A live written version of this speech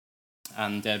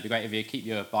And it'd be great if you keep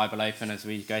your Bible open as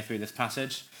we go through this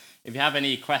passage. If you have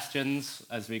any questions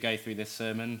as we go through this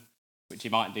sermon, which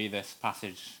you might do, this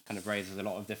passage kind of raises a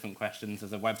lot of different questions.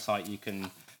 There's a website you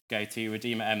can go to,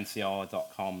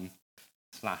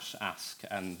 redeemermcr.com/ask,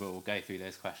 and we'll go through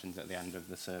those questions at the end of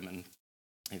the sermon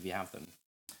if you have them.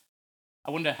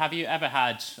 I wonder, have you ever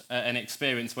had an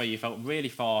experience where you felt really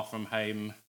far from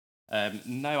home,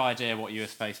 no idea what you were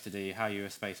supposed to do, how you were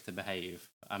supposed to behave?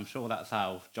 I'm sure that's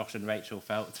how Josh and Rachel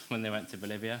felt when they went to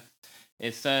Bolivia.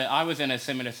 I was in a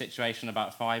similar situation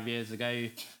about 5 years ago.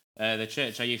 The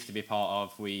church I used to be part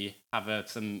of, we have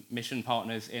some mission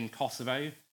partners in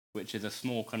Kosovo, which is a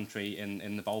small country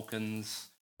in the Balkans.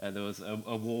 There was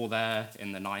a war there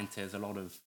in the 90s, a lot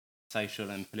of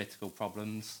social and political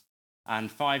problems.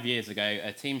 And 5 years ago,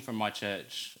 a team from my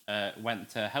church went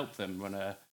to help them run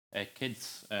a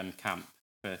kids camp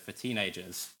for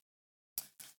teenagers.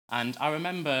 And I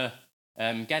remember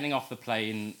getting off the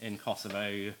plane in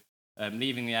Kosovo,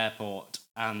 leaving the airport,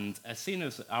 and as soon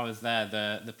as I was there,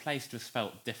 the place just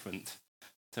felt different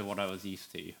to what I was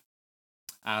used to.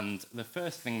 And the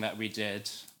first thing that we did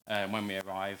when we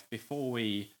arrived, before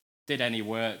we did any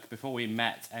work, before we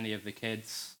met any of the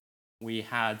kids, we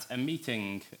had a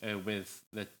meeting with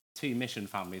the 2 mission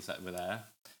families that were there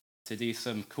to do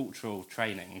some cultural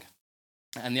training.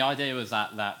 And the idea was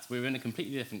that we were in a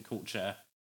completely different culture.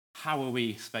 How were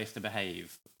we supposed to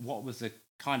behave? What was the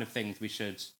kind of things we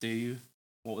should do?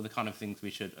 What were the kind of things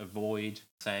we should avoid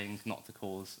saying, not to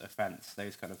cause offence,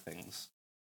 those kind of things?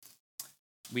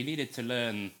 We needed to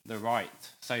learn the right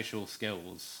social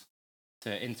skills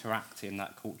to interact in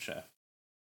that culture.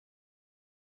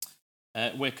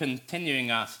 We're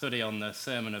continuing our study on the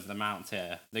Sermon of the Mount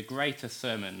here, the greatest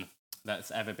sermon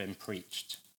that's ever been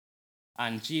preached.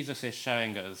 And Jesus is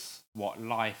showing us what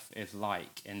life is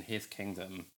like in his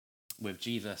kingdom with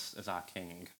Jesus as our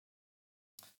king.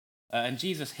 And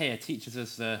Jesus here teaches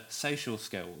us the social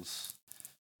skills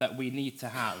that we need to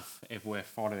have if we're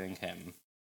following him.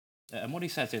 And what he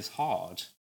says is hard.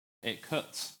 It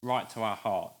cuts right to our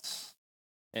hearts.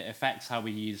 It affects how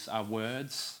we use our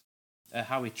words,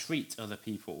 how we treat other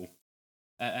people,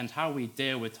 and how we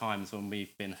deal with times when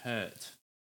we've been hurt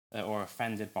or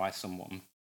offended by someone.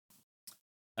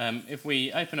 If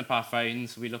we open up our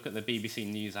phones, we look at the BBC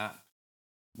News app,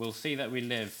 we'll see that we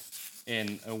live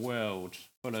in a world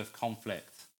full of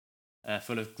conflict,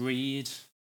 full of greed,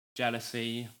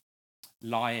 jealousy,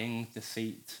 lying,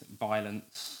 deceit,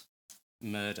 violence,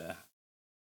 murder.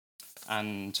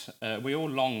 And we all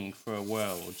long for a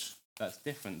world that's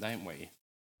different, don't we?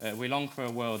 We long for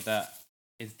a world that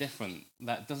is different,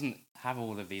 that doesn't have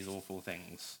all of these awful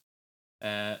things.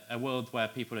 A world where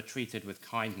people are treated with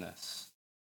kindness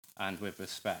and with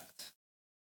respect.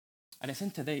 And it's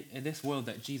into this world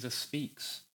that Jesus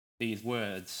speaks these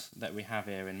words that we have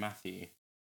here in Matthew.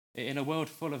 In a world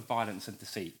full of violence and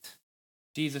deceit,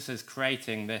 Jesus is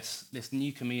creating this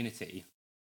new community,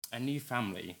 a new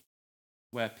family,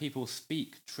 where people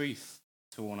speak truth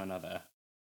to one another,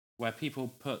 where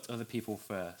people put other people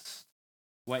first,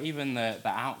 where even the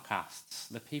outcasts,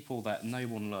 the people that no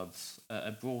one loves,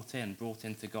 are brought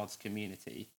into God's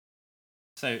community.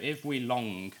 So if we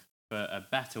long for a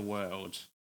better world,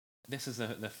 this is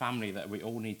the family that we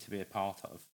all need to be a part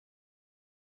of.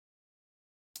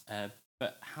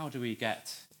 But how do we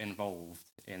get involved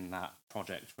in that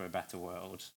project for a better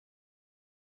world?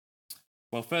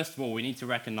 Well, first of all, we need to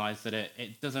recognise that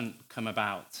it doesn't come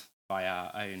about by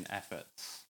our own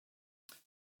efforts.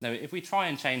 Now, if we try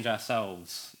and change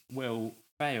ourselves, we'll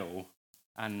fail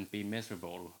and be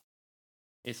miserable.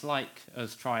 It's like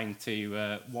us trying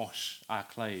to wash our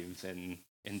clothes in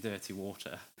dirty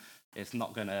water. It's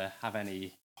not going to have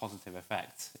any positive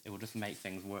effect. It will just make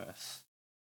things worse.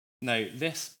 No,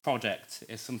 this project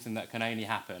is something that can only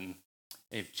happen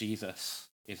if Jesus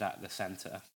is at the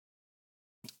centre.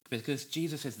 Because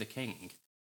Jesus is the king.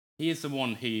 He is the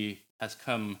one who has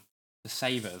come to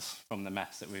save us from the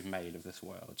mess that we've made of this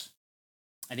world.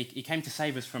 And he came to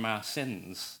save us from our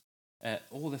sins,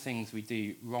 all the things we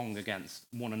do wrong against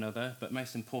one another, but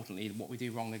most importantly, what we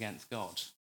do wrong against God.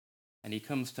 And he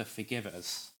comes to forgive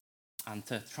us and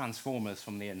to transform us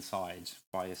from the inside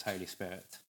by his Holy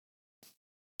Spirit.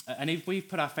 And if we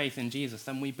put our faith in Jesus,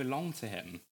 then we belong to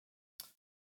him.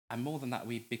 And more than that,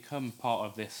 we become part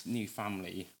of this new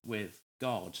family with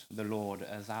God, the Lord,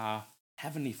 as our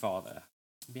heavenly Father.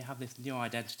 We have this new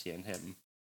identity in him.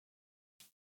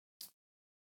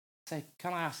 So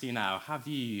can I ask you now, have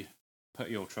you put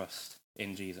your trust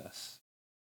in Jesus?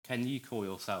 Can you call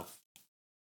yourself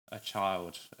a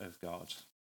child of God?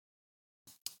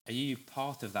 Are you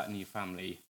part of that new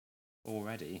family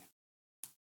already?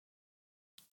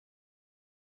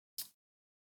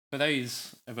 For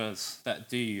those of us that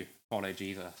do follow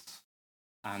Jesus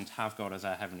and have God as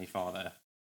our Heavenly Father,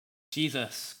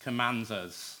 Jesus commands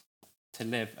us to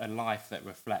live a life that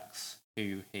reflects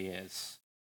who he is.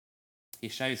 He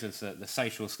shows us the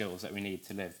social skills that we need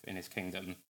to live in his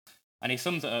kingdom. And he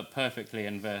sums it up perfectly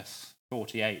in verse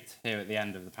 48 here at the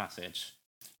end of the passage.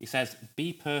 He says,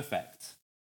 "Be perfect,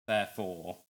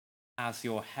 therefore, as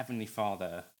your heavenly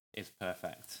Father is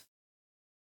perfect."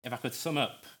 If I could sum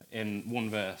up in one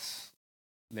verse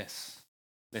this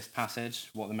passage,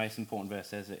 what the most important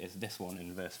verse is this one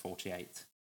in verse 48.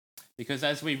 Because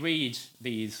as we read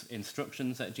these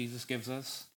instructions that Jesus gives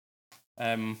us,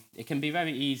 it can be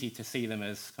very easy to see them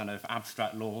as kind of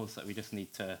abstract laws that we just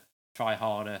need to try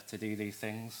harder to do these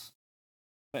things.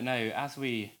 But no, as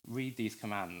we read these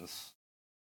commands,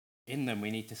 in them we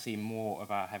need to see more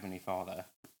of our Heavenly Father.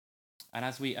 And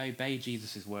as we obey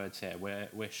Jesus' words here,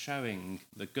 we're showing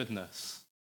the goodness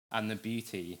and the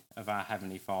beauty of our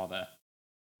Heavenly Father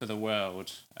to the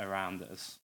world around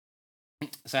us.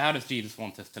 So how does Jesus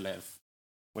want us to live?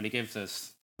 Well, he gives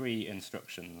us 3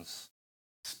 instructions.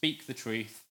 Speak the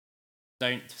truth,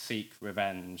 don't seek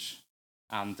revenge,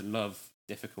 and love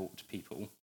difficult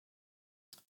people.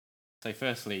 So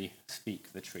firstly,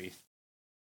 speak the truth.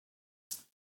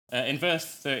 In verse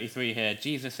 33 here,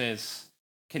 Jesus is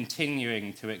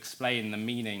continuing to explain the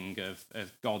meaning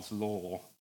of God's law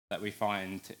that we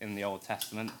find in the Old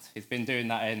Testament. He's been doing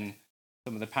that in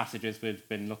some of the passages we've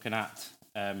been looking at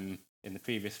in the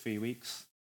previous few weeks.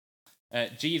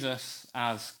 Jesus,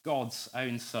 as God's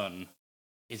own Son,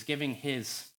 is giving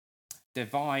his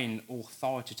divine,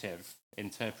 authoritative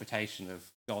interpretation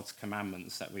of God's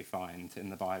commandments that we find in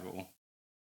the Bible.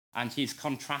 And he's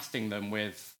contrasting them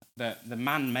with the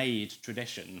man-made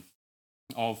tradition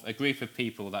of a group of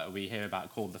people that we hear about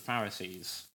called the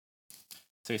Pharisees.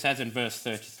 So he says in verse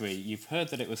 33, "You've heard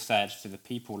that it was said to the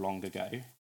people long ago,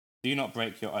 'Do not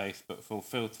break your oath, but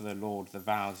fulfill to the Lord the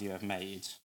vows you have made.'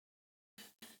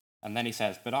 And then he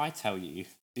says, 'But I tell you,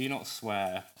 do not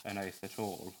swear an oath at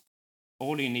all.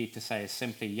 All you need to say is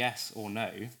simply yes or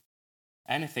no.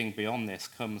 Anything beyond this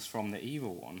comes from the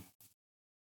evil one.'"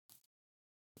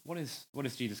 What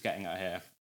is Jesus getting at here?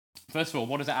 First of all,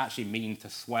 what does it actually mean to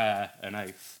swear an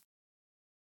oath?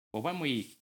 Well, when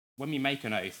we make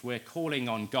an oath, we're calling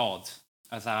on God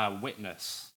as our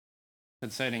witness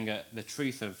concerning the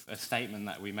truth of a statement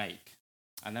that we make.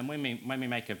 And then when we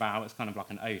make a vow, it's kind of like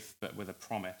an oath, but with a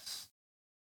promise.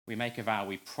 We make a vow,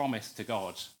 we promise to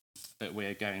God that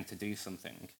we're going to do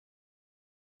something.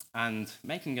 And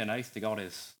making an oath to God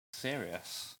is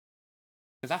serious.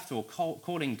 Because after all,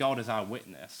 calling God as our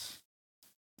witness,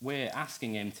 we're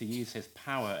asking him to use his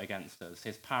power against us,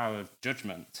 his power of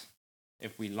judgment,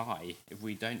 if we lie, if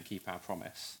we don't keep our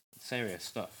promise. It's serious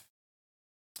stuff.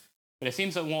 But it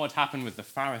seems that what had happened with the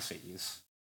Pharisees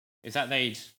is that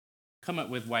they'd come up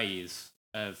with ways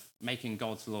of making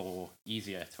God's law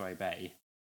easier to obey,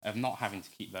 of not having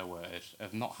to keep their word,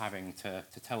 of not having to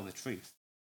tell the truth.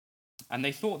 And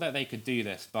they thought that they could do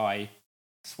this by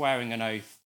swearing an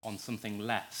oath on something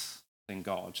less than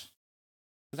God.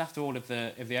 Because after all, if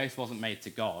the oath wasn't made to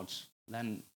God,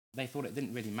 then they thought it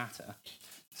didn't really matter.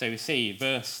 So we see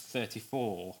verse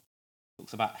 34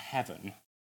 talks about heaven,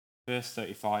 verse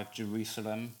 35,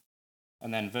 Jerusalem,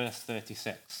 and then verse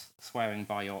 36, swearing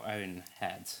by your own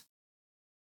head.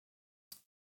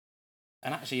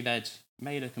 And actually, they'd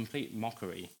made a complete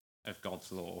mockery of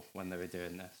God's law when they were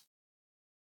doing this.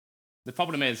 The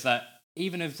problem is that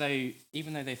even though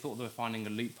they thought they were finding a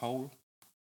loophole,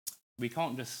 we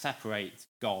can't just separate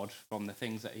God from the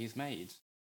things that he's made.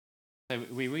 So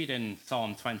we read in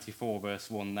Psalm 24, verse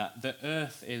 1, that the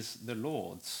earth is the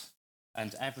Lord's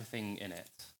and everything in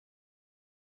it.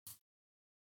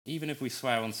 Even if we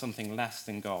swear on something less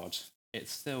than God, it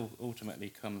still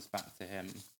ultimately comes back to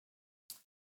him.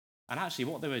 And actually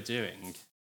what they were doing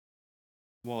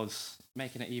was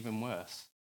making it even worse.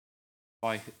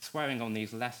 By swearing on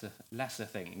these lesser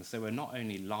things, they were not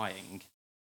only lying,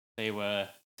 they were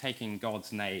taking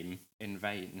God's name in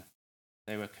vain.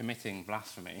 They were committing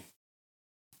blasphemy.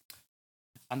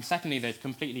 And secondly, they'd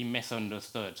completely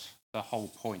misunderstood the whole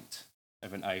point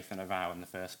of an oath and a vow in the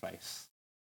first place.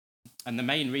 And the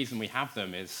main reason we have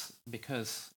them is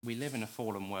because we live in a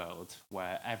fallen world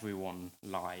where everyone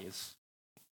lies.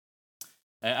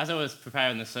 As I was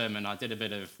preparing the sermon, I did a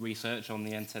bit of research on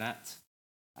the internet,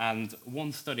 and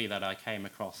one study that I came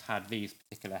across had these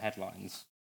particular headlines.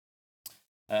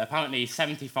 Apparently,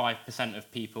 75%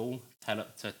 of people tell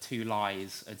up to 2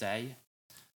 lies a day.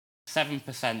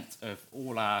 7% of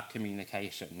all our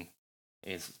communication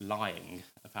is lying,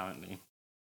 apparently.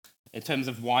 In terms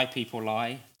of why people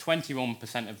lie,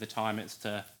 21% of the time it's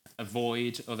to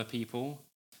avoid other people.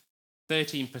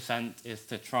 13% is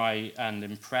to try and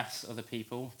impress other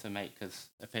people to make us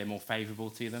appear more favourable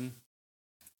to them.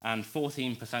 And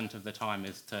 14% of the time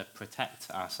is to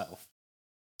protect ourselves.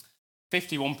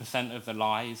 51% of the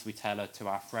lies we tell are to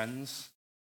our friends,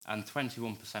 and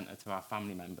 21% are to our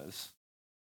family members.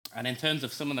 And in terms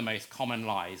of some of the most common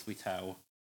lies we tell,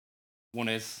 one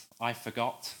is, I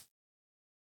forgot,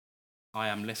 I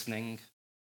am listening,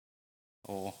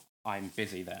 or I'm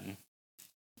busy then.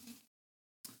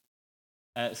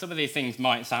 Some of these things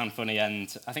might sound funny,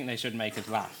 and I think they should make us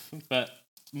laugh, but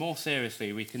more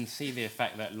seriously, we can see the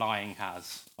effect that lying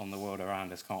has on the world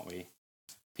around us, can't we?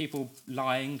 People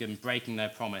lying and breaking their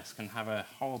promise can have a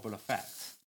horrible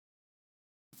effect.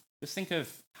 Just think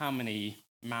of how many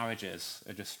marriages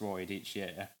are destroyed each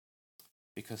year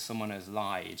because someone has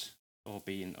lied or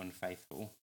been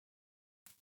unfaithful.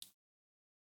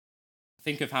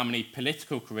 Think of how many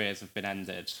political careers have been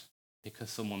ended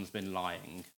because someone's been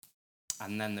lying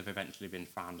and then they've eventually been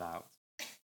found out.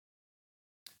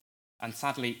 And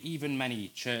sadly, even many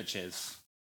churches,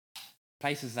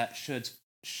 places that should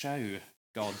show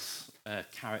God's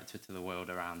character to the world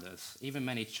around us, even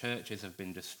many churches have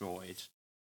been destroyed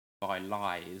by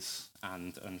lies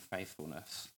and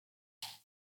unfaithfulness.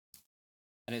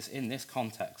 And it's in this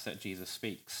context that Jesus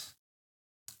speaks.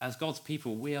 As God's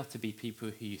people, we are to be people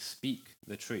who speak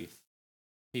the truth,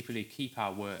 people who keep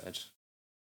our word.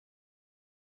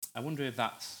 I wonder if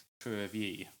that's true of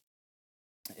you.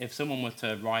 If someone were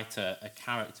to write a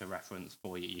character reference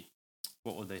for you,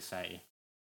 what would they say?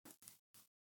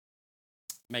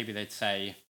 Maybe they'd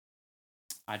say,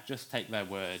 I'd just take their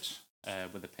word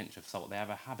with a pinch of salt. They have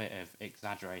a habit of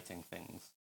exaggerating things.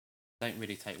 Don't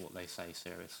really take what they say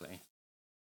seriously.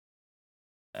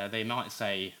 They might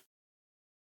say,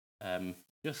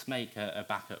 just make a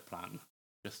backup plan,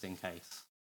 just in case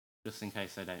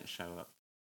they don't show up.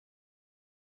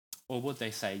 Or would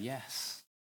they say, yes,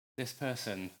 this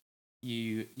person,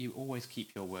 you always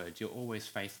keep your word, you're always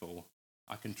faithful.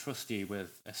 I can trust you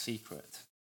with a secret.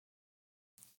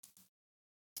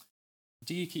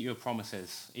 Do you keep your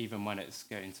promises even when it's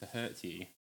going to hurt you?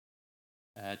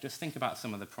 Just think about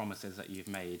some of the promises that you've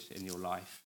made in your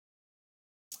life.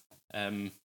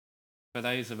 For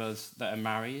those of us that are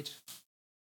married,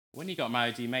 when you got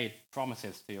married, you made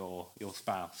promises to your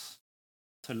spouse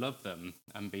to love them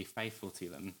and be faithful to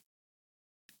them.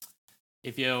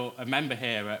 If you're a member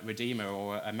here at Redeemer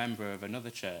or a member of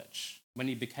another church, when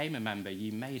you became a member,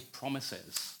 you made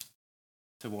promises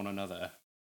to one another.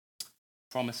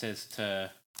 Promises to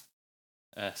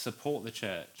support the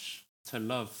church, to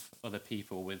love other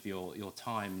people with your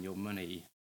time, your money,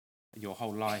 your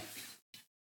whole life.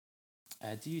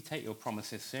 Do you take your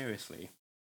promises seriously?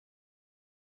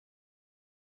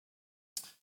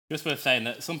 Just worth saying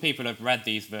that some people have read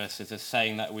these verses as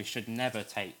saying that we should never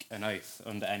take an oath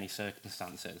under any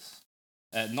circumstances,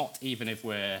 not even if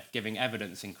we're giving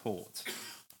evidence in court.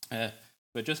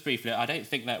 But just briefly, I don't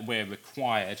think that we're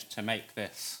required to make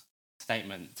this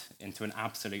statement into an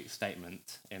absolute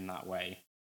statement in that way.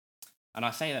 And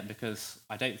I say that because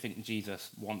I don't think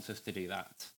Jesus wants us to do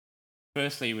that.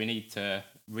 Firstly, we need to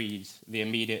read the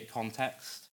immediate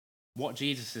context. What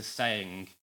Jesus is saying,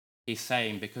 he's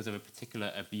saying because of a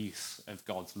particular abuse of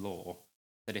God's law.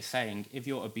 That is saying, if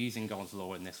you're abusing God's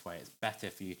law in this way, it's better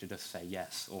for you to just say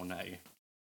yes or no.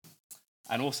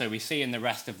 And also, we see in the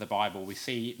rest of the Bible, we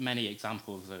see many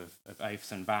examples of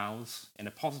oaths and vows in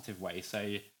a positive way.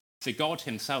 So God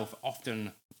himself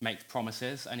often makes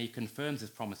promises, and he confirms his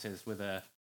promises with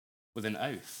an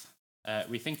oath.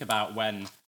 We think about when,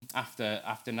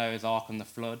 after Noah's Ark and the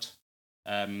flood,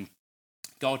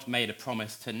 God made a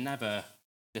promise to never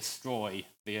destroy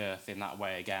the earth in that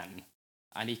way again.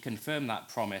 And he confirmed that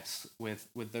promise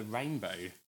with the rainbow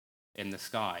in the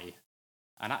sky.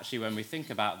 And actually, when we think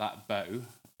about that bow,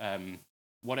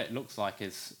 what it looks like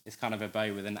is kind of a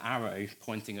bow with an arrow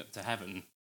pointing up to heaven.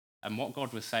 And what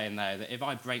God was saying there, that if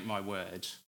I break my word,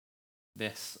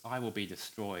 I will be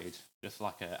destroyed, just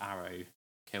like an arrow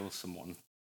kills someone.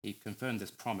 He confirmed this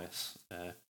promise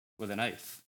with an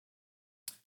oath.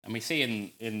 And we see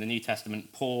in the New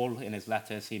Testament, Paul, in his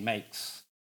letters, he makes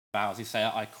vows. He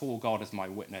says, I call God as my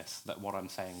witness that what I'm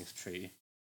saying is true.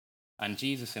 And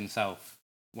Jesus himself,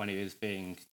 when he was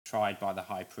being tried by the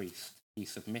high priest, he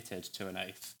submitted to an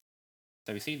oath.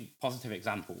 So we see positive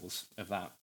examples of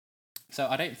that. So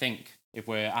I don't think if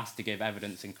we're asked to give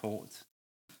evidence in court,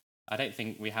 I don't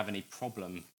think we have any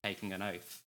problem taking an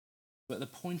oath. But the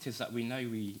point is that we know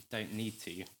we don't need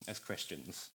to as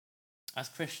Christians. As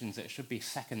Christians, it should be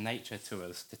second nature to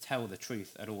us to tell the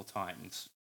truth at all times.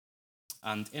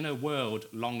 And in a world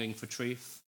longing for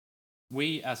truth,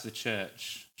 we as the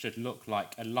church should look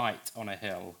like a light on a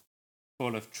hill,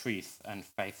 full of truth and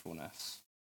faithfulness.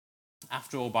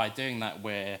 After all, by doing that,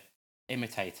 we're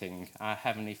imitating our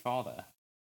Heavenly Father.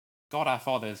 God our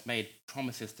Father has made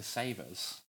promises to save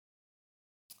us,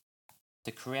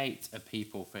 to create a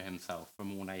people for himself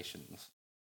from all nations.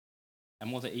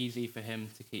 And was it easy for him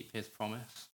to keep his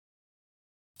promise?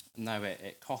 No,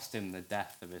 it cost him the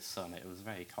death of his son. It was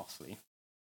very costly.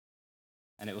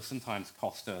 And it will sometimes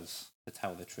cost us to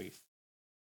tell the truth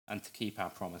and to keep our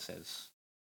promises.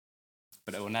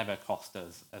 But it will never cost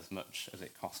us as much as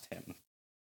it cost him.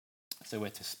 So we're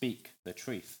to speak the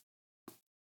truth.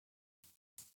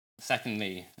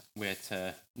 Secondly, we're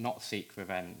to not seek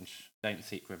revenge. Don't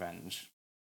seek revenge.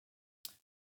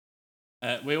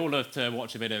 We all love to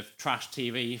watch a bit of trash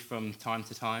TV from time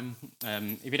to time.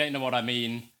 If you don't know what I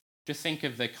mean, just think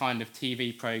of the kind of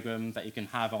TV program that you can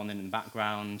have on in the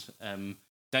background,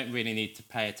 don't really need to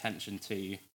pay attention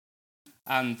to.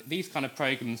 And these kind of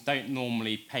programs don't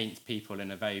normally paint people in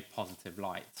a very positive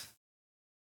light.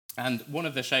 And one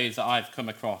of the shows that I've come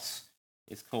across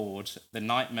is called The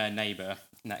Nightmare Neighbour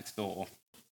Next Door.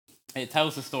 It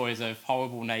tells the stories of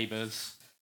horrible neighbours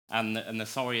and the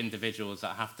sorry individuals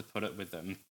that have to put up with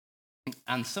them.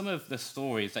 And some of the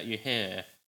stories that you hear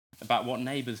about what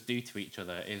neighbours do to each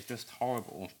other is just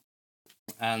horrible.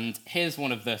 And here's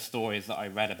one of the stories that I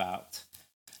read about.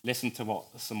 Listen to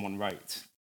what someone wrote.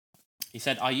 He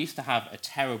said, "I used to have a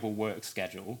terrible work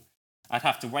schedule. I'd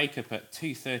have to wake up at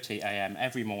 2:30 a.m.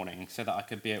 every morning so that I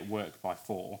could be at work by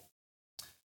 4.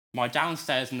 My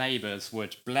downstairs neighbours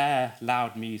would blare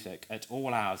loud music at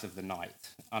all hours of the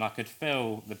night, and I could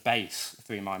feel the bass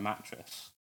through my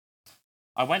mattress.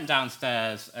 I went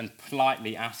downstairs and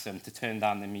politely asked them to turn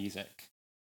down the music,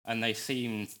 and they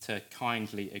seemed to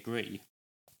kindly agree.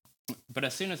 But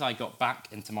as soon as I got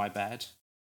back into my bed,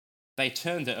 they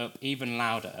turned it up even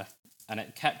louder, and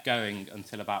it kept going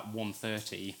until about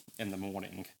 1:30 in the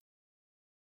morning.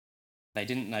 They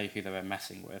didn't know who they were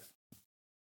messing with.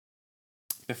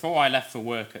 Before I left for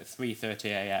work at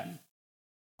 3:30 a.m,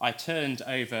 I turned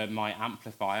over my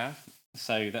amplifier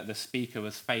so that the speaker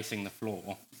was facing the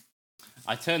floor.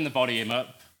 I turned the volume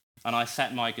up and I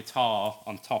set my guitar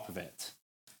on top of it.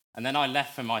 And then I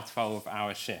left for my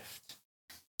 12-hour shift.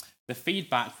 The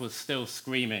feedback was still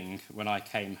screaming when I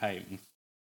came home.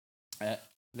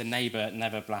 The neighbour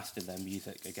never blasted their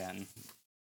music again."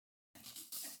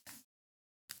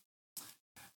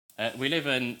 We live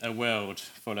in a world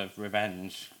full of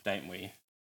revenge, don't we?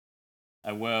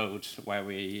 A world where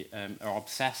we are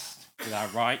obsessed with our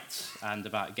rights and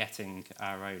about getting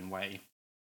our own way.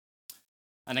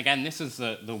 And again, this is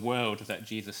the world that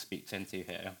Jesus speaks into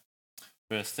here.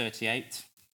 Verse 38,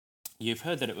 "You've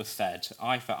heard that it was said,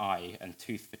 eye for eye and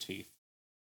tooth for tooth.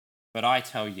 But I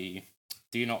tell you,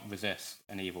 do not resist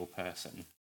an evil person."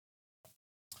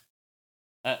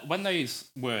 When those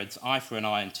words, eye for an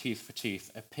eye and tooth for tooth,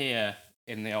 appear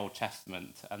in the Old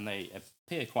Testament, and they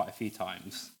appear quite a few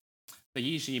times, they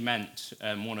usually meant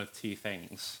one of two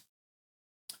things.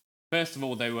 First of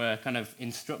all, they were kind of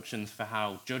instructions for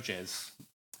how judges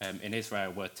in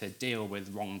Israel were to deal with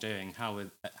wrongdoing,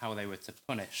 how they were to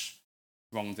punish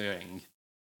wrongdoing.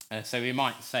 So we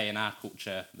might say in our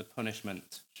culture, the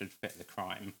punishment should fit the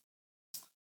crime.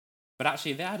 But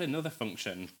actually, they had another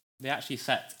function. They actually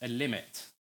set a limit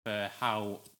for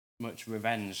how much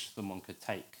revenge someone could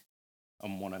take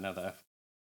on one another.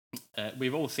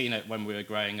 We've all seen it when we were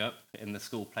growing up in the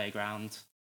school playground.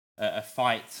 A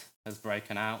fight has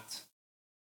broken out.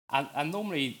 And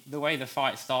normally, the way the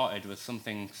fight started was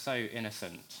something so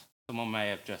innocent. Someone may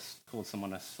have just called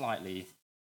someone a slightly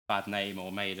bad name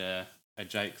or made a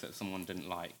joke that someone didn't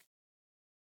like.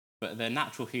 But the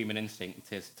natural human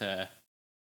instinct is to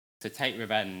take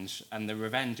revenge, and the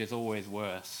revenge is always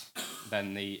worse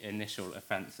than the initial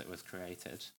offence that was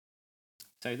created.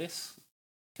 So this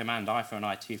command, eye for an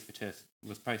eye, tooth for tooth,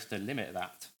 was supposed to limit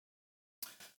that.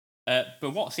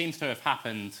 But what seems to have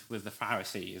happened with the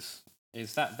Pharisees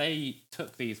is that they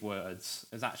took these words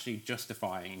as actually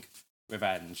justifying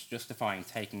revenge, justifying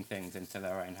taking things into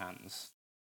their own hands,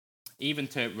 even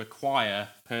to require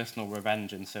personal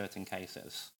revenge in certain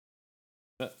cases.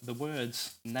 But the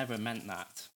words never meant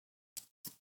that.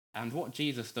 And what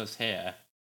Jesus does here,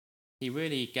 he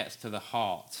really gets to the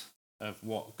heart of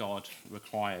what God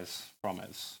requires from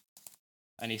us.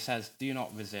 And he says, do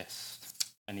not resist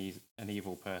an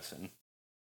evil person.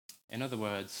 In other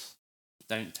words,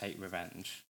 don't take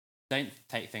revenge. Don't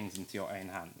take things into your own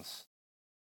hands.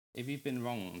 If you've been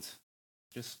wronged,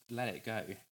 just let it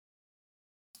go.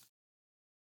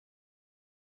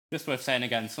 just worth saying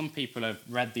again, some people have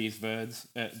read these words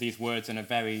in a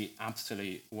very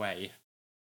absolute way,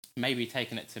 maybe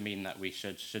taken it to mean that we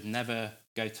should never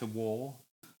go to war,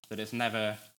 that it's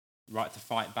never right to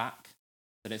fight back,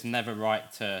 that it's never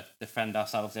right to defend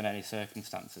ourselves in any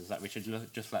circumstances, that we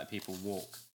should just let people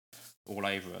walk all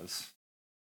over us.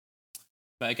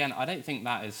 But again, I don't think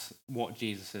that is what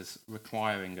Jesus is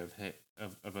requiring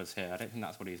of us here. I don't think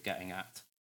that's what he's getting at.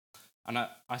 And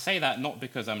I say that not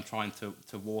because I'm trying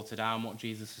to water down what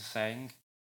Jesus is saying.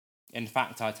 In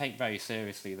fact, I take very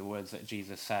seriously the words that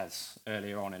Jesus says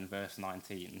earlier on in verse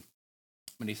 19,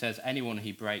 when he says, anyone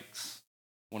who breaks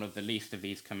one of the least of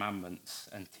these commandments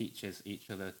and teaches each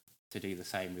other to do the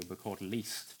same will be called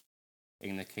least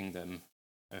in the kingdom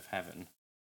of heaven.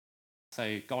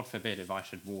 So God forbid if I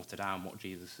should water down what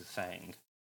Jesus is saying.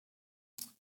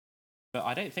 But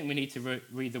I don't think we need to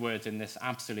read the words in this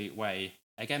absolute way,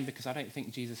 again, because I don't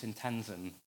think Jesus intends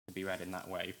them to be read in that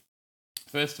way.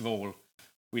 First of all,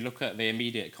 we look at the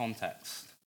immediate context.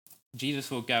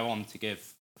 Jesus will go on to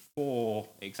give 4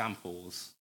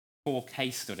 examples, 4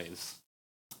 case studies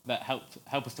that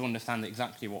help us to understand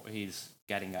exactly what he's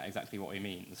getting at, exactly what he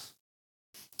means.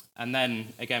 And then,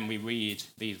 again, we read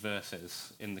these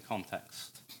verses in the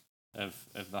context of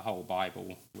the whole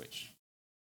Bible, which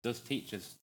does teach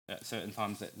us at certain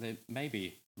times that they may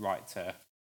be right to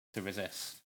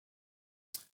resist.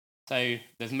 So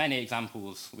there's many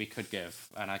examples we could give,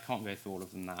 and I can't go through all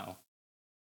of them now.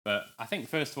 But I think,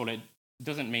 first of all, it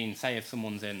doesn't mean, say, if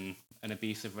someone's in an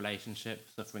abusive relationship,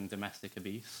 suffering domestic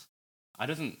abuse, I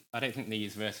don't think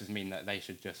these verses mean that they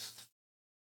should just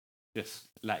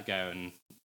let go and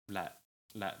let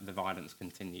the violence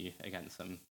continue against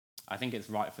them. I think it's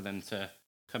right for them to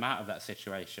come out of that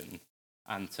situation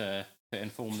and to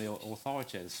inform the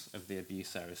authorities of the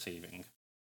abuse they're receiving.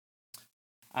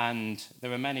 And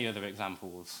there are many other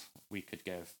examples we could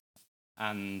give.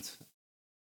 And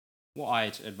what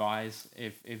I'd advise,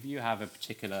 if you have a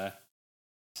particular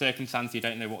circumstance you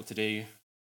don't know what to do,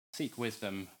 seek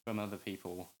wisdom from other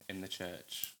people in the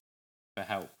church for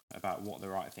help about what the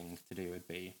right thing to do would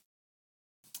be.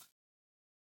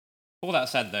 All that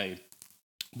said, though,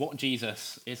 what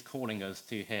Jesus is calling us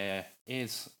to here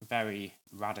is very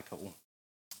radical.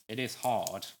 It is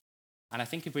hard. And I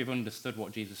think if we've understood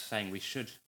what Jesus is saying, we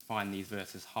should find these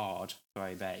verses hard to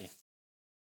obey.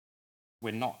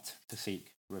 We're not to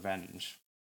seek revenge.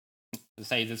 To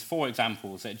say there's 4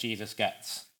 examples that Jesus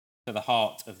gets to the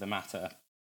heart of the matter.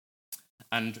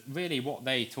 And really what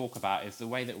they talk about is the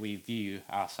way that we view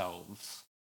ourselves.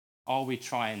 Are we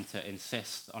trying to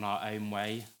insist on our own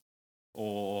way?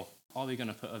 Or are we going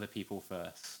to put other people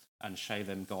first and show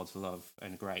them God's love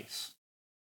and grace?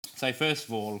 So first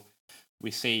of all,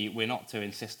 we see we're not to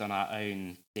insist on our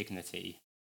own dignity.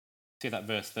 See that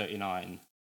verse 39.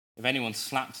 If anyone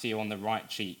slaps you on the right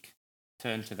cheek,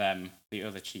 turn to them the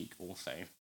other cheek also.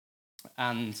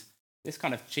 And this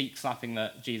kind of cheek slapping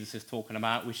that Jesus is talking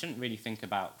about, we shouldn't really think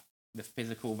about the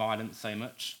physical violence so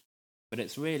much, but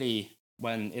it's really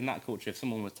when, in that culture, if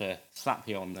someone were to slap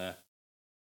you on the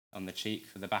cheek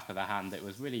for the back of the hand, it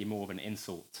was really more of an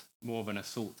insult, more of an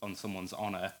assault on someone's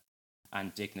honour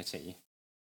and dignity.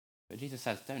 But Jesus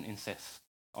says, don't insist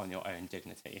on your own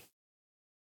dignity.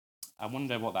 I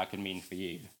wonder what that could mean for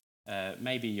you.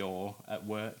 Maybe you're at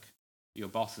work, your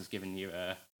boss has given you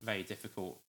a very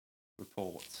difficult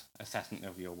report, assessment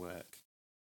of your work,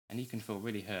 and you can feel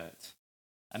really hurt.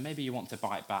 And maybe you want to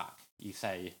bite back. You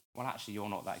say, well, actually, you're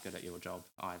not that good at your job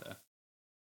either.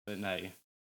 But no,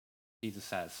 Jesus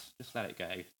says, just let it go,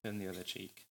 turn the other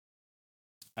cheek.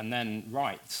 And then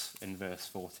rights in verse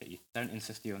 40. Don't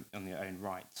insist on your own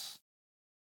rights.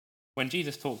 When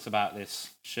Jesus talks about this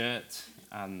shirt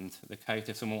and the coat,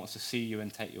 if someone wants to sue you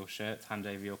and take your shirt, hand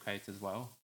over your coat as well.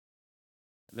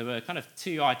 There were kind of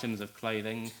 2 items of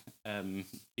clothing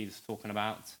Jesus was talking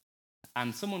about.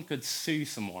 And someone could sue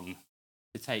someone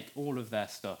to take all of their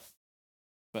stuff,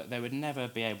 but they would never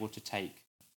be able to take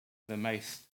the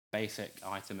most basic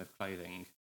item of clothing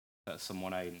that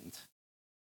someone owned.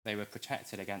 They were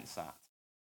protected against that.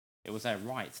 It was their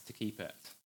right to keep it.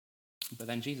 But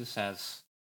then Jesus says,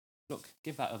 look,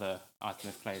 give that other item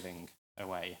of clothing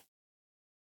away.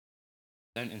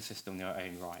 Don't insist on your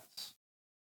own rights.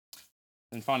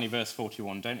 And finally, verse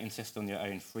 41, don't insist on your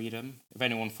own freedom. If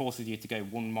anyone forces you to go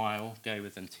 1 mile, go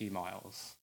with them 2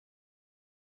 miles.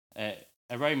 A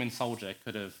Roman soldier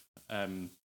could have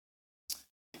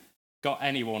got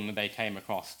anyone they came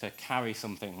across to carry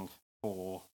something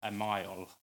for a mile,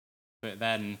 but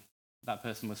then that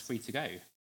person was free to go.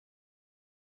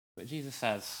 But Jesus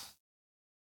says,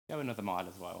 go another mile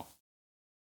as well.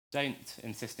 Don't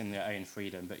insist on your own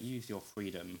freedom, but use your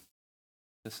freedom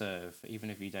to serve, even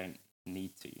if you don't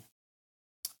need to.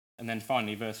 And then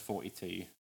finally, verse 42,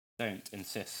 don't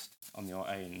insist on your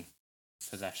own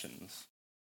possessions.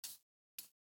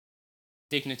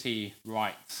 Dignity,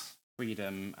 rights,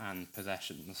 freedom, and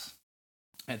possessions.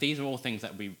 These are all things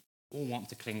that we all want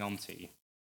to cling on to.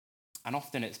 And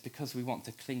often it's because we want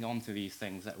to cling on to these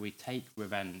things that we take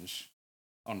revenge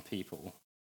on people.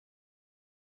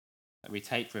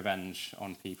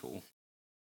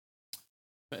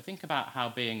 But think about how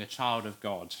being a child of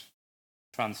God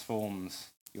transforms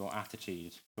your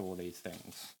attitude to all these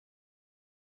things.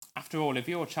 After all, if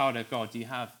you're a child of God, you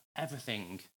have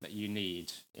everything that you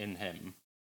need in him.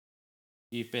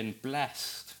 You've been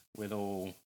blessed with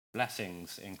all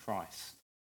blessings in Christ.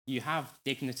 You have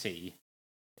dignity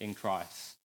in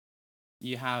Christ.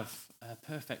 You have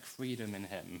perfect freedom in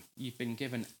him. You've been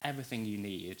given everything you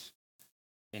need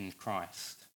in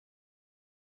Christ.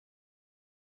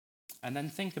 And then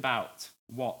think about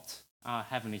what our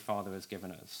Heavenly Father has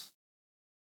given us.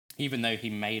 Even though he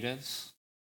made us,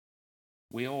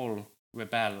 we all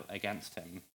rebel against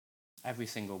him, every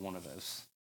single one of us.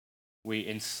 We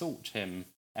insult him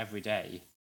every day.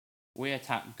 We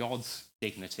attack God's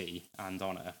dignity and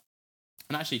honour.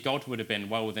 And actually, God would have been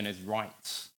well within his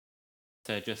rights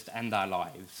to just end our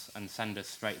lives and send us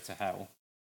straight to hell.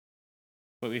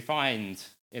 But we find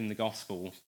in the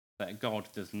gospel that God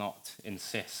does not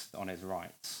insist on his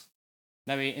rights.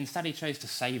 No, instead he chose to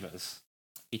save us.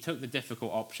 He took the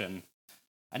difficult option.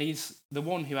 And he's the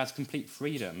one who has complete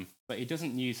freedom, but he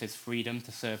doesn't use his freedom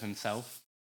to serve himself.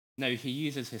 No, he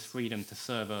uses his freedom to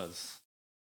serve us,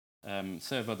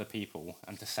 serve other people,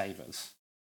 and to save us.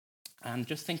 And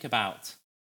just think about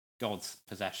God's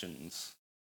possessions.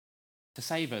 To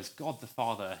save us, God the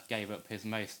Father gave up his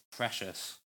most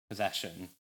precious possession,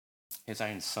 his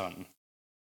own Son.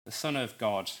 The Son of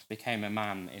God became a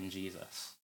man in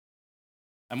Jesus.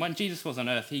 And when Jesus was on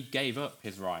earth, he gave up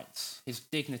his rights. His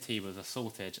dignity was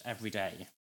assaulted every day.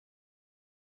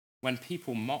 When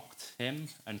people mocked him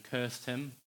and cursed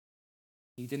him,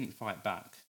 he didn't fight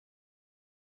back.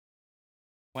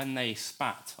 When they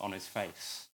spat on his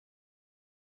face,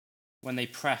 when they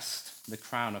pressed the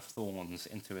crown of thorns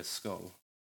into his skull,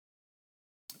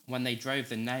 when they drove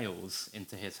the nails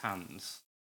into his hands,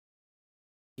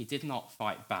 he did not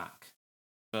fight back,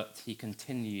 but he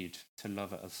continued to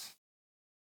love us.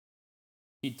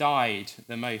 He died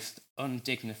the most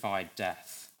undignified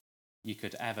death you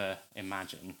could ever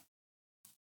imagine.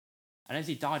 And as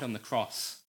he died on the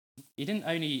cross, he didn't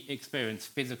only experience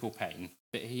physical pain,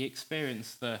 but he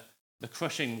experienced the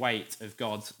crushing weight of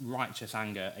God's righteous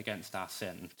anger against our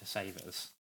sin to save us.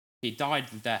 He died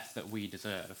the death that we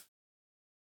deserve.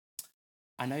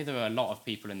 I know there are a lot of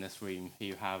people in this room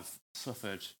who have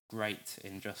suffered great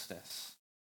injustice.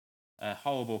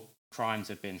 Horrible crimes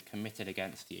have been committed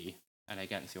against you and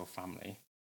against your family.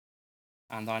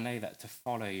 And I know that to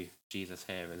follow Jesus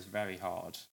here is very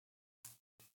hard.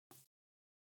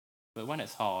 But when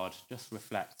it's hard, just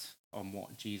reflect on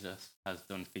what Jesus has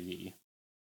done for you.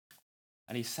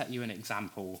 And he's set you an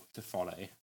example to follow.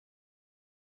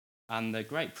 And the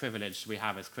great privilege we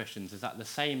have as Christians is that the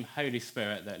same Holy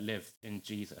Spirit that lived in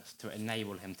Jesus to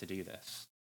enable him to do this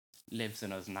lives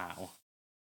in us now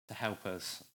to help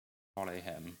us follow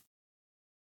him.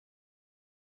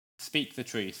 Speak the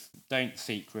truth, don't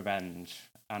seek revenge,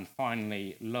 and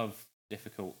finally, love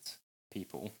difficult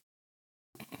people.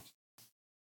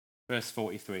 Verse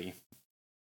 43,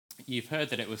 you've heard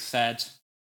that it was said,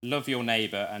 love your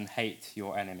neighbour and hate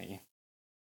your enemy.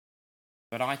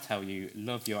 But I tell you,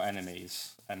 love your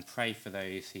enemies and pray for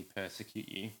those who persecute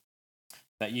you,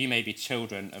 that you may be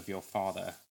children of your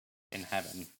Father in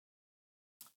heaven.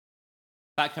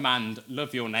 That command,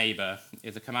 love your neighbour,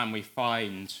 is a command we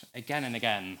find again and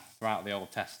again throughout the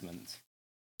Old Testament.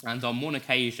 And on one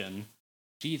occasion,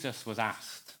 Jesus was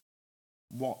asked,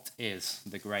 what is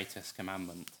the greatest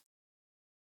commandment?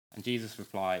 And Jesus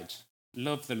replied,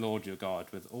 love the Lord your God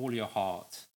with all your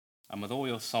heart and with all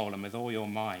your soul and with all your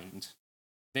mind.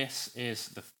 This is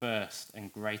the first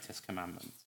and greatest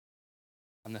commandment.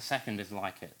 And the second is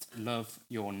like it, love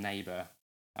your neighbour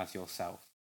as yourself.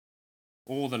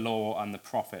 All the law and the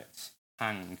prophets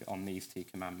hang on these two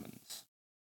commandments.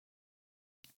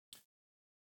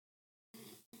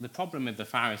 The problem with the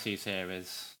Pharisees here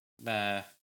is their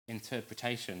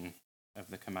interpretation of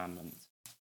the commandment.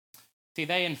 See,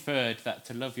 they inferred that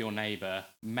to love your neighbour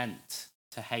meant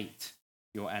to hate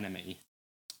your enemy.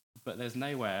 But there's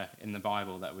nowhere in the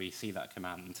Bible that we see that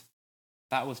command.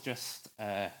 That was just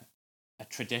a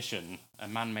tradition, a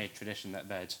man-made tradition that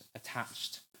they'd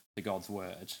attached to God's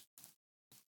word.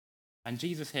 And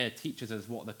Jesus here teaches us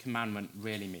what the commandment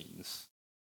really means.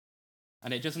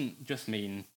 And it doesn't just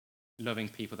mean loving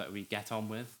people that we get on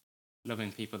with,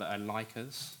 loving people that are like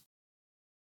us.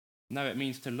 No, it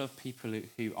means to love people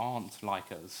who aren't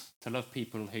like us, to love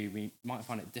people who we might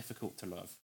find it difficult to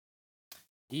love,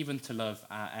 even to love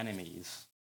our enemies,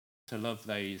 to love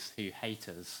those who hate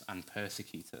us and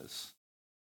persecute us.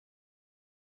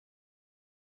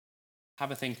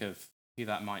 Have a think of who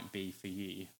that might be for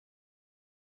you.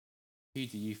 Who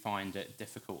do you find it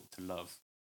difficult to love?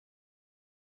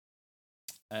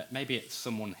 Maybe it's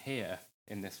someone here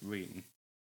in this room.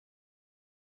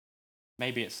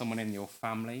 Maybe it's someone in your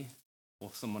family or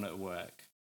someone at work.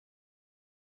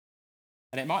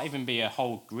 And it might even be a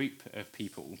whole group of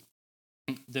people.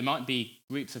 There might be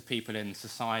groups of people in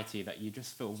society that you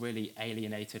just feel really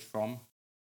alienated from.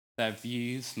 Their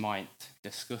views might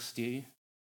disgust you.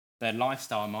 Their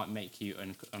lifestyle might make you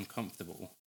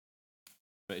uncomfortable.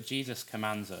 But Jesus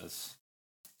commands us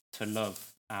to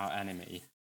love our enemy.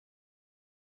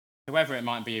 Whoever it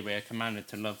might be, we're commanded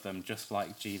to love them just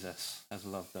like Jesus has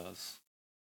loved us.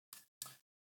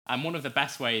 And one of the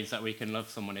best ways that we can love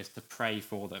someone is to pray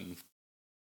for them.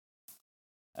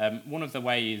 One of the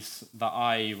ways that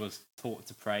I was taught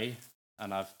to pray,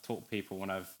 and I've taught people when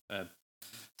I've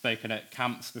spoken at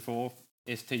camps before,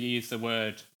 is to use the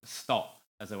word stop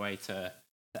as a way to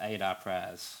aid our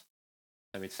prayers.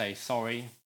 So we'd say sorry,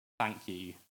 thank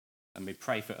you, and we'd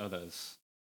pray for others.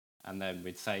 And then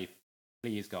we'd say,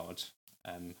 please God,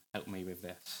 help me with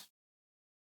this.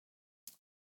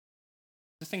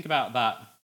 Just think about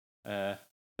that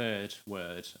third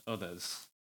word, others.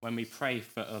 When we pray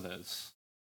for others,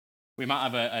 we might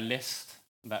have a list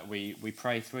that we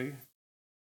pray through.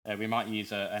 We might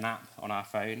use an app on our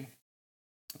phone.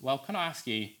 Well, can I ask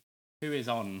you, who is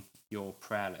on your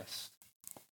prayer list?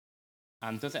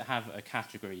 And does it have a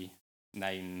category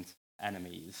named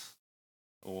enemies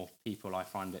or people I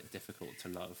find it difficult to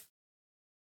love?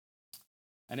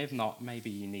 And if not, maybe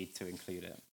you need to include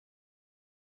it.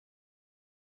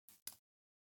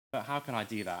 But how can I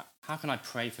do that? How can I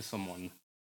pray for someone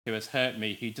who has hurt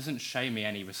me, who doesn't show me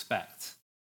any respect?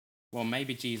 Well,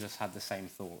 maybe Jesus had the same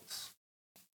thoughts.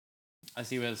 As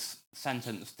he was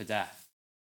sentenced to death,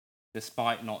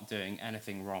 despite not doing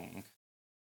anything wrong,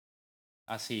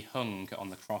 as he hung on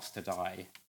the cross to die,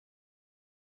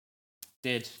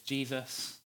 did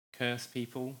Jesus curse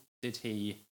people? Did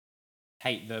he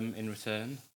hate them in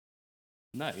return?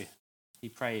 No. He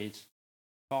prayed,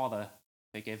 Father,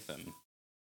 forgive them.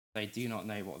 They do not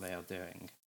know what they are doing.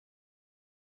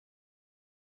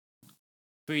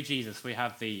 Through Jesus, we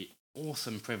have the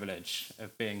awesome privilege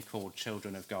of being called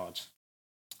children of God.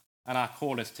 And our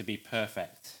call is to be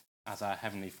perfect as our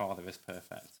Heavenly Father is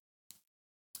perfect.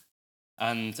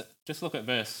 And just look at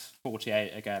verse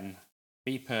 48 again.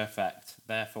 Be perfect,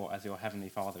 therefore, as your Heavenly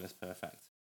Father is perfect.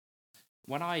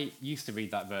 When I used to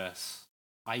read that verse,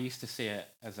 I used to see it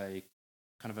as a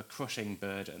kind of a crushing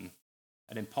burden,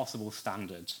 an impossible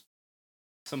standard,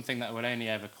 something that would only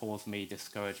ever cause me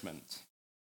discouragement.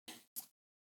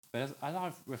 But as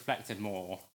I've reflected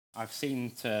more, I've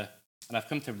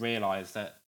come to realise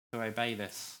that to obey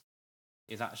this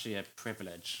is actually a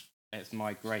privilege. It's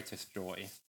my greatest joy.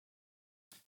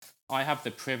 I have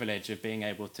the privilege of being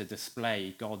able to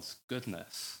display God's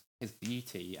goodness, his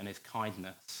beauty and his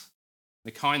kindness,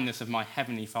 the kindness of my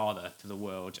Heavenly Father to the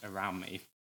world around me.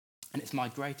 And it's my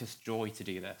greatest joy to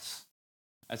do this.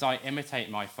 As I imitate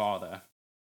my Father,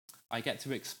 I get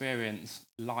to experience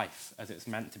life as it's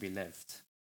meant to be lived.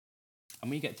 And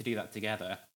we get to do that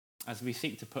together as we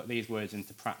seek to put these words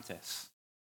into practice.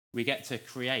 We get to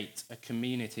create a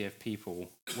community of people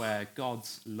where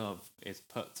God's love is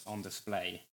put on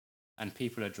display and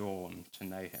people are drawn to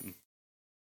know him.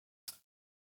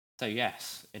 So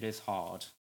yes, it is hard.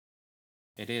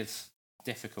 It is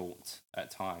difficult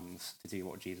at times to do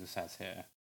what Jesus says here.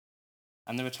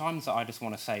 And there are times that I just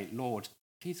want to say, Lord,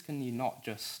 please can you not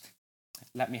just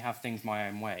let me have things my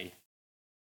own way?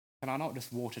 Can I not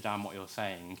just water down what you're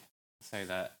saying so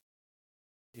that,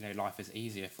 life is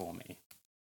easier for me?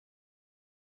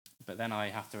 But then I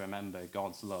have to remember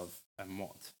God's love and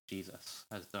what Jesus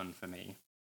has done for me.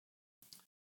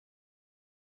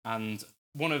 And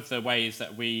one of the ways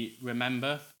that we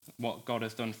remember what God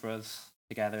has done for us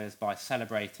together is by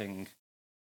celebrating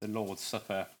the Lord's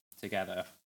Supper together.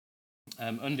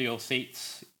 Under your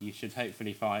seats, you should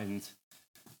hopefully find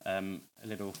a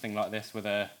little thing like this with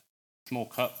a small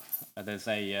cup. There's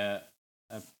a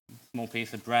small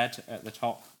piece of bread at the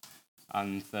top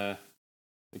and the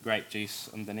grape juice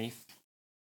underneath.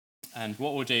 And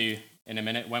what we'll do in a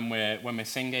minute when we're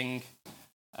singing,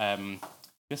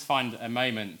 just find a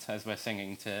moment as we're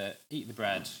singing to eat the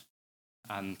bread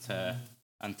and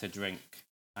to drink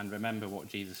and remember what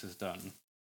Jesus has done.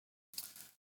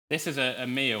 This is a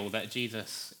meal that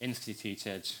Jesus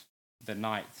instituted the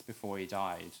night before he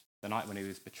died, the night when he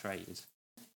was betrayed.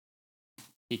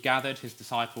 He gathered his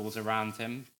disciples around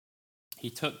him. He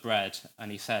took bread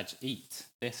and he said, "Eat,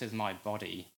 this is my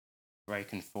body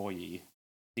broken for you.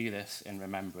 Do this in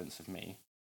remembrance of me."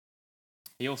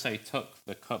 He also took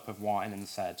the cup of wine and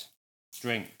said,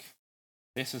 "Drink,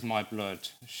 this is my blood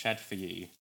shed for you.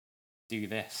 Do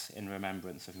this in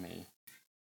remembrance of me."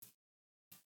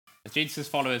 As Jesus'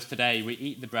 followers today, we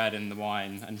eat the bread and the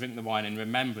wine and drink the wine in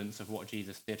remembrance of what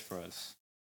Jesus did for us.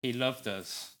 He loved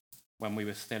us when we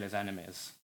were still his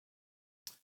enemies.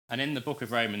 And in the book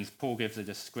of Romans, Paul gives a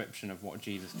description of what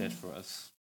Jesus did for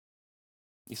us.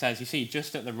 He says, "You see,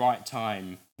 just at the right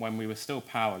time, when we were still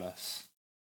powerless,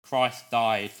 Christ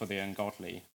died for the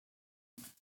ungodly.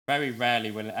 Very rarely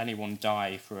will anyone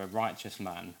die for a righteous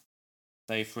man,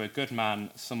 though for a good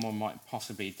man, someone might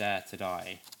possibly dare to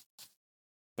die.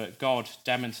 But God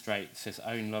demonstrates his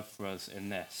own love for us in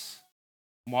this: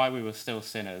 while we were still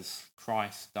sinners,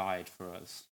 Christ died for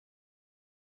us."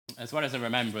 As well as a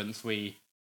remembrance, the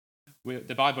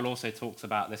Bible also talks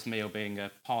about this meal being a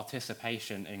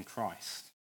participation in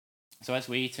Christ. So as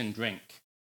we eat and drink,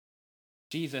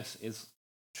 Jesus is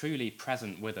truly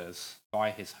present with us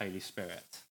by his Holy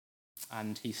Spirit,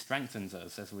 and he strengthens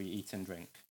us as we eat and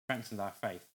drink, strengthens our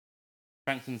faith,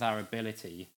 strengthens our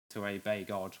ability to obey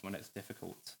God when it's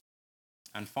difficult.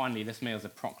 And finally, this meal is a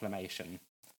proclamation.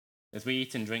 As we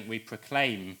eat and drink, we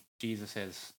proclaim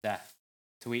Jesus' death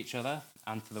to each other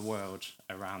and to the world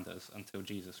around us until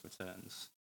Jesus returns.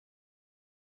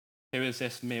 Who is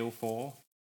this meal for?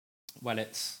 Well,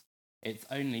 it's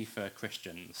only for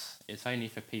Christians. It's only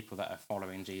for people that are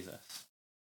following Jesus.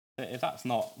 If that's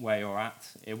not where you're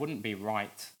at, it wouldn't be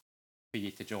right for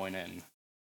you to join in. It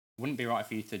wouldn't be right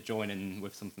for you to join in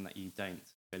with something that you don't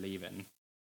believe in.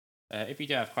 If you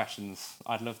do have questions,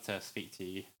 I'd love to speak to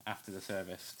you after the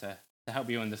service to help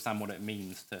you understand what it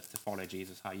means to follow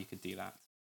Jesus, how you could do that.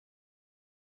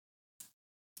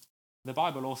 The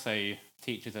Bible also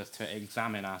teaches us to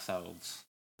examine ourselves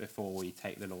before we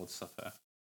take the Lord's Supper.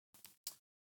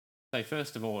 So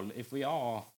first of all, if we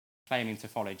are claiming to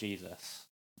follow Jesus,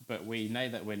 but we know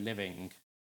that we're living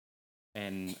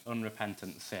in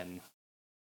unrepentant sin,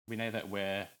 we know that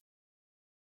we're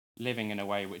living in a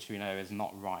way which we know is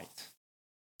not right,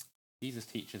 Jesus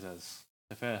teaches us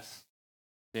to first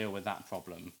deal with that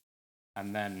problem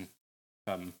and then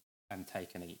come and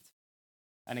take and eat.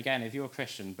 And again, if you're a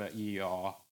Christian but you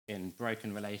are in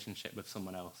broken relationship with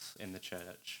someone else in the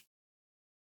church,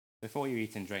 before you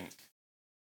eat and drink,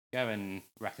 go and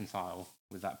reconcile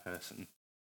with that person.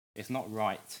 It's not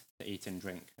right to eat and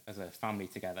drink as a family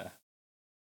together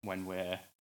when we're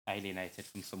alienated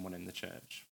from someone in the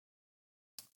church.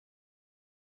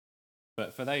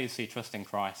 But for those who trust in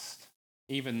Christ,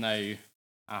 even though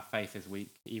our faith is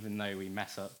weak, even though we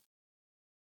mess up,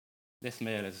 this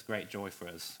meal is great joy for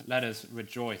us. Let us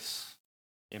rejoice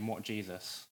in what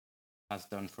Jesus has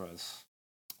done for us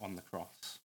on the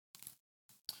cross.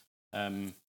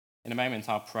 In a moment,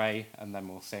 I'll pray and then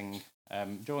we'll sing.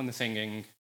 During the singing,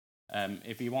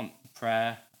 if you want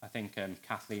prayer, I think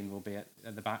Kathleen will be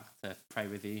at the back to pray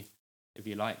with you if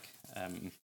you like.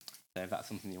 So if that's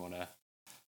something you want to...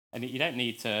 And you don't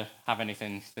need to have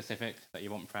anything specific that you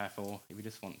want prayer for. If you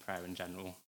just want prayer in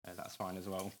general, that's fine as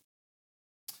well.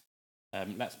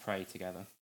 Let's pray together.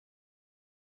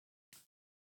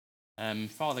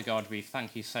 Father God, we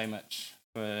thank you so much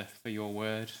for your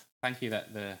word. Thank you that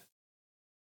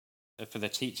for the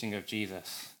teaching of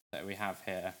Jesus that we have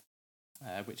here,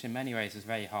 which in many ways is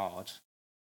very hard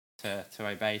to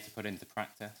obey, to put into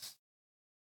practice.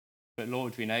 But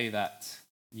Lord, we know that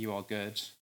you are good.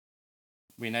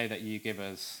 We know that you give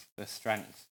us the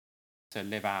strength to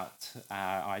live out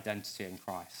our identity in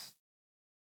Christ.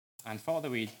 And Father,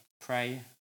 we pray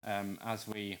as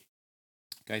we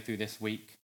go through this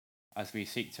week, as we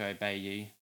seek to obey you,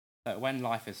 that when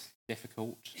life is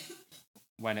difficult,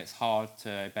 when it's hard to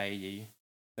obey you,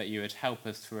 that you would help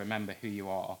us to remember who you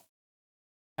are.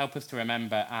 Help us to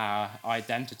remember our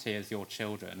identity as your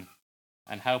children,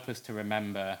 and help us to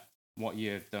remember what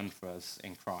you have done for us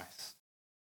in Christ.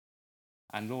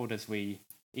 And Lord, as we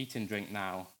eat and drink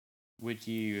now, would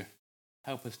you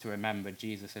help us to remember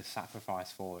Jesus'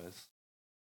 sacrifice for us?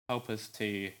 Help us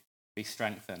to be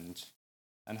strengthened,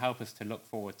 and help us to look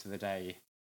forward to the day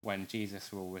when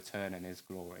Jesus will return in his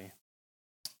glory.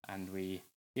 And we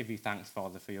give you thanks,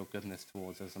 Father, for your goodness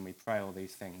towards us, and we pray all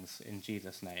these things in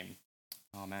Jesus' name.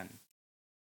 Amen.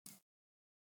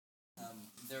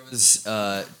 There was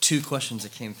two questions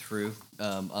that came through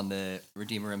on the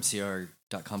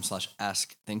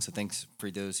redeemermcr.com/ask thing. So thanks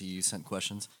for those of you who sent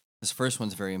questions. This first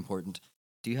one's very important.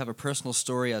 Do you have a personal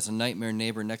story as a nightmare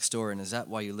neighbor next door, and is that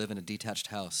why you live in a detached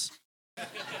house?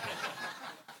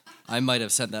 I might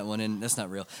have sent that one in. That's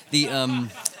not real.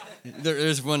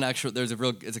 There's one actual. It's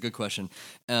a good question,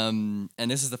 and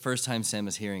this is the first time Sam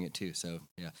is hearing it too. So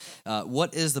yeah,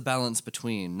 what is the balance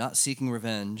between not seeking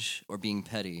revenge or being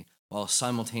petty while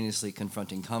simultaneously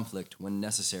confronting conflict when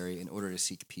necessary in order to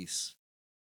seek peace?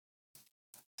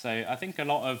 So I think a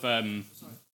lot of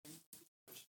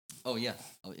Oh yeah.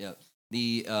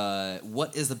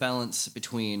 What is the balance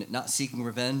between not seeking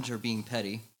revenge or being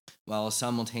petty while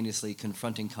simultaneously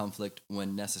confronting conflict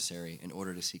when necessary in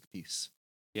order to seek peace?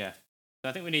 Yeah. So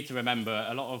I think we need to remember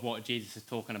a lot of what Jesus is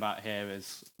talking about here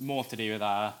is more to do with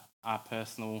our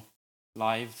personal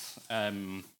lives.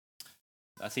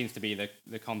 That seems to be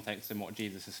the context in what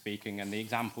Jesus is speaking, and the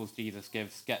examples Jesus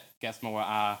gives gets more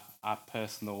at our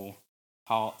personal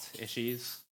heart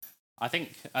issues. I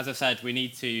think, as I said, we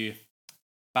need to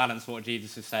balance what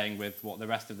Jesus is saying with what the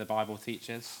rest of the Bible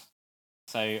teaches.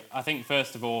 So I think,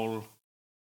 first of all,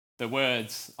 the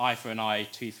words eye for an eye,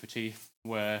 tooth for tooth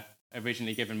were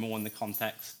originally given more in the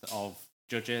context of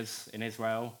judges in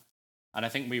Israel. And I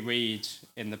think we read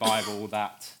in the Bible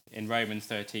that in Romans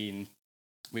 13,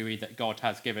 we read that God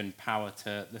has given power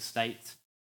to the state,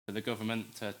 to the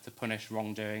government, to punish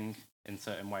wrongdoing in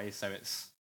certain ways. So it's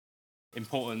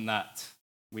important that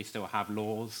we still have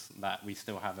laws, that we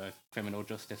still have a criminal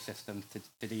justice system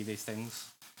to do these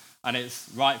things. And it's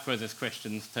right for us as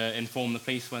Christians to inform the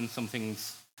police when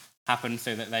something's happened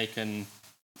so that they can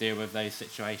deal with those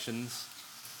situations.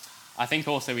 I think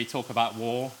also we talk about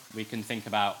war. We can think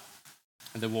about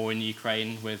the war in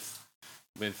Ukraine with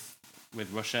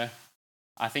Russia.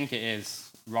 I think it is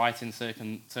right in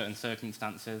certain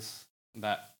circumstances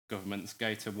that governments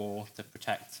go to war to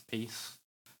protect peace.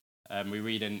 We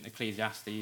read in Ecclesiastes